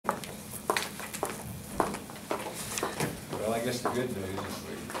guess the good news is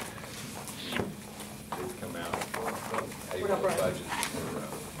we did come out for We're April not broke. budget.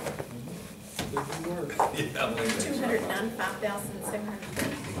 Yeah, I think that's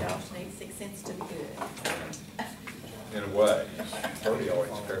 $295,732.86 to the good. in a way. Cody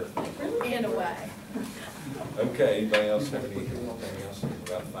always cared. In a way. Okay, anybody else have anything else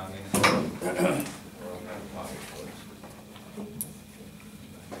about finance? We're on that topic, please.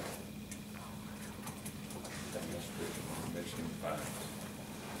 Anything else for mentioning finance?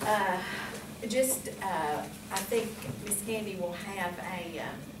 I think Ms. Candy will have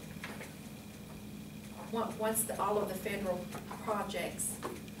once all of the federal projects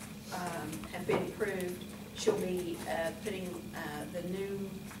have been approved, she'll be putting the new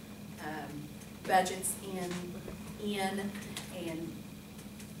budgets in, and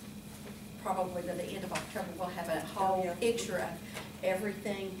probably by the end of October, we'll have a whole picture of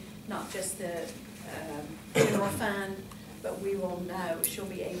everything, not just the general fund, but we will know, she'll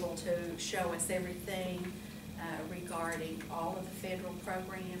be able to show us everything regarding all of the federal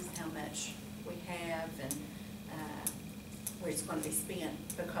programs, how much we have, and where it's going to be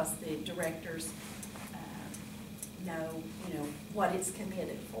spent, because the directors know, what it's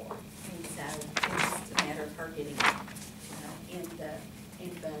committed for. And so it's a matter of her getting in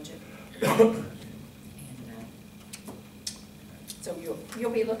budget. And so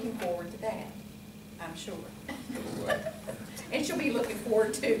you'll be looking forward to that, I'm sure. And she'll be looking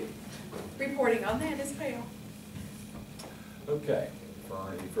forward to reporting on that as well. Okay,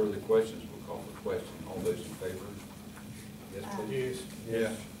 for any further questions, we'll call for the question. All those in favor? Yes, please?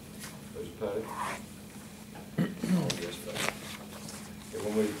 Yes. Those opposed? All yes vote. Okay,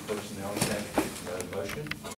 we'll move to personnel. Motion?